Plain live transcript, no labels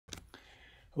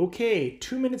Okay,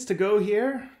 2 minutes to go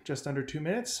here, just under 2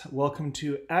 minutes. Welcome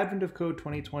to Advent of Code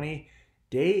 2020,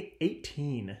 day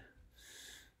 18.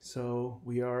 So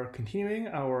we are continuing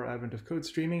our Advent of Code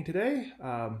streaming today.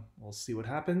 We'll see what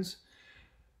happens.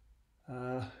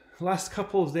 The last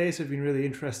couple of days have been really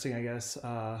interesting, I guess.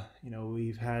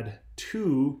 We've had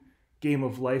two Game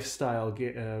of Life style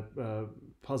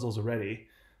puzzles already.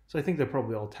 So I think they're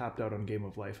probably all tapped out on Game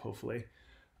of Life, hopefully.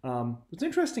 What's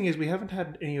interesting is we haven't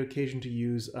had any occasion to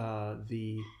use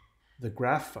the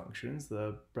graph functions,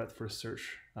 the breadth first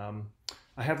search.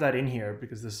 I have that in here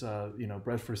because this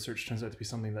breadth first search turns out to be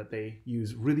something that they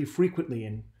use really frequently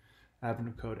in Advent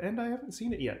of Code, and I haven't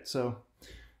seen it yet, so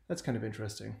that's kind of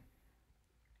interesting.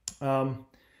 And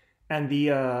the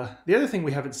other thing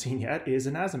we haven't seen yet is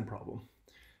an ASM problem,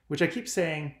 which I keep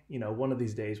saying, one of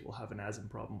these days we'll have an ASM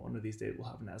problem, one of these days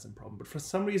we'll have an ASM problem, but for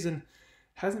some reason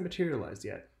hasn't materialized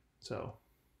yet. So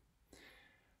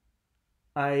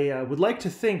I would like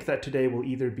to think that today will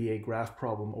either be a graph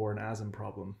problem or an ASM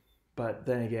problem, but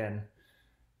then again,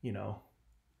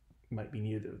 might be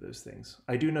neither of those things.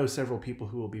 I do know several people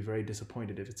who will be very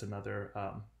disappointed if it's another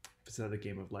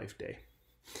Game of Life day.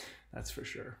 That's for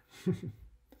sure.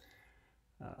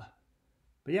 But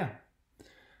yeah,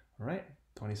 all right,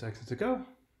 20 seconds to go.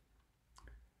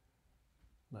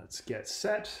 Let's get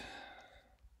set.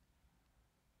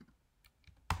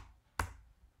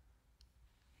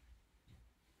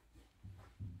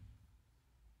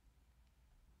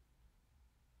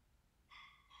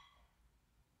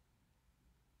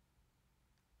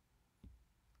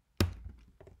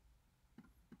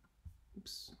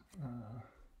 Oops.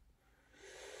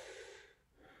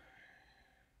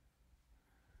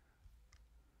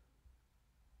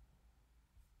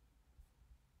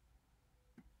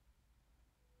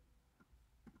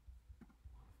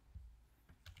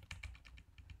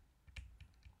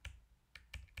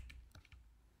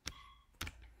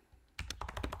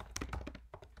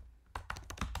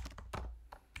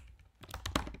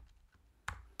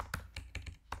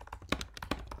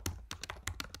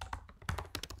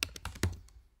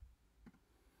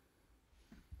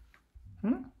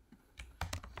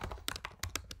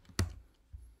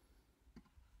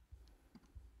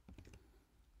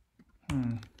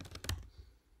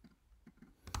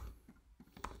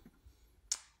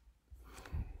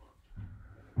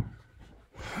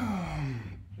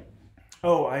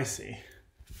 Oh, I see.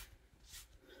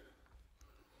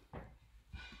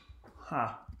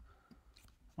 Huh.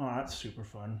 Oh, that's super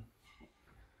fun.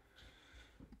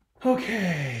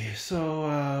 Okay,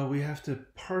 so we have to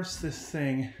parse this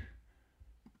thing,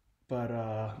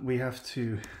 but we have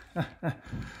to...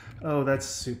 Oh, that's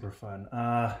super fun.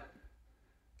 All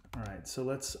right, so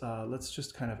let's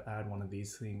just kind of add one of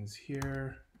these things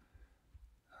here.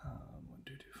 1,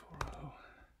 2, 2, 4, 0.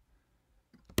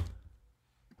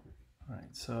 All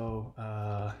right, so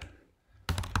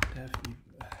def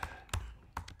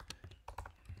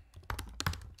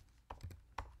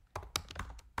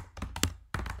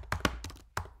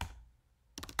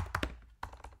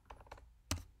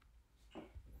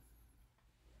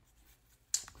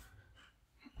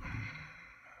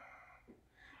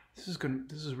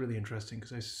This is really interesting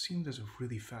because I assume there's a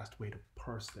really fast way to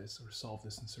parse this or solve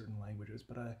this in certain languages,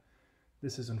 but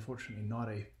this is unfortunately not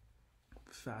a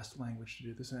fast language to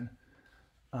do this in.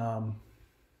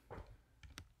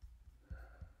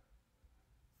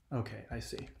 Okay, I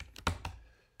see.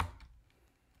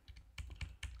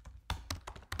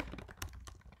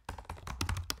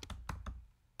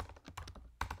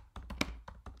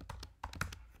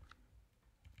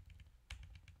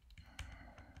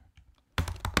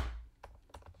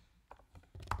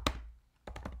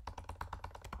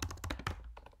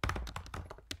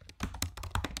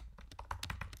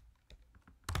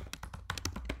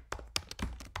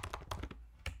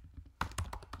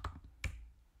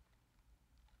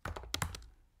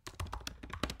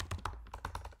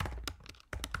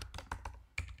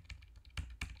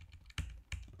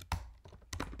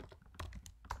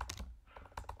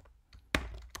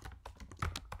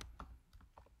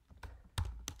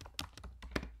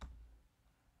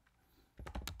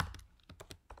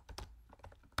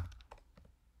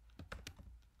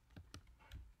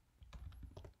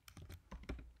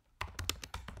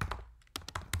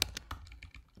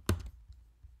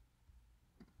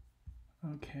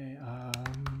 Okay,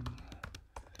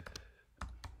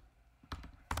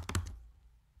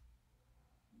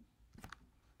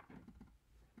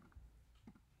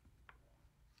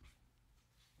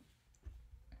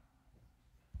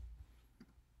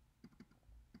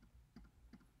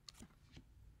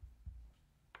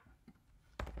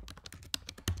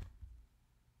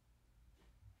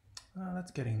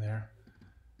 that's getting there.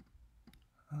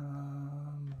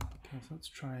 So let's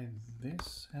try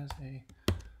this as a,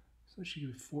 so that should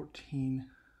give 14.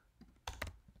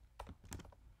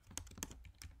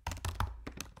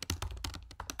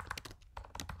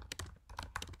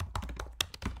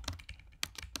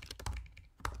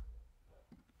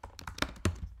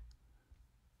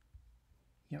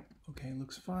 Yep, okay,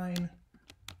 looks fine.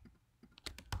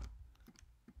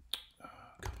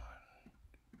 Come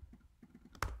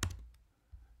on.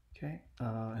 Okay,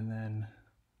 and then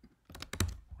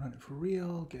run it for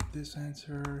real, get this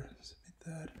answer, submit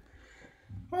that.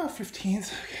 Well,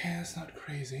 15th, okay, that's not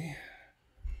crazy.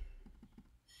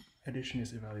 Addition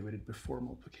is evaluated before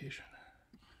multiplication.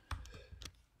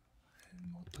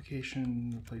 And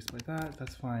multiplication replaced by that,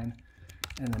 that's fine.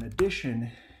 And then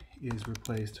addition is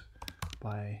replaced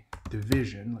by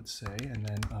division, let's say, and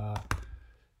then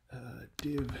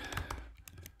div,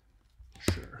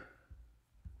 sure.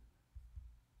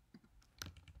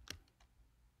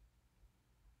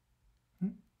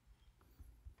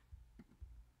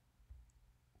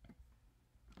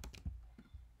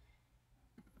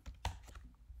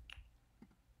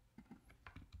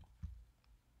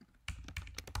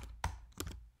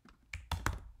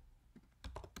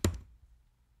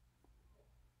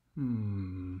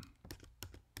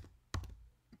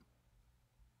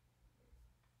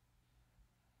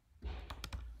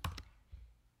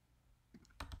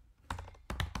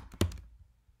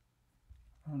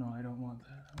 Oh no, I don't want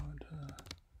that. I want,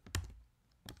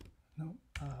 nope.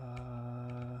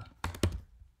 Okay.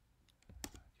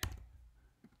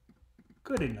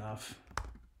 Good enough.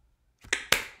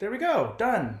 There we go,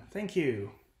 done. Thank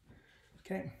you.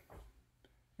 Okay.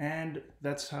 And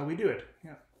that's how we do it,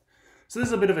 yeah. So this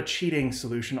is a bit of a cheating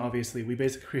solution, obviously. We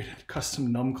basically created a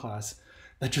custom num class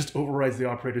that just overrides the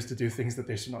operators to do things that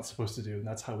they're not supposed to do. And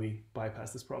that's how we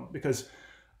bypass this problem, because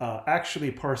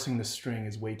actually parsing the string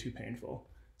is way too painful.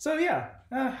 So yeah,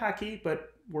 hacky,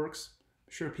 but works.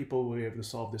 I'm sure people will be able to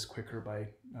solve this quicker by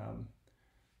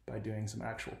doing some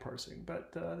actual parsing.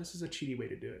 But this is a cheaty way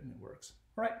to do it, and it works.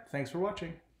 All right, thanks for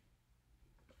watching.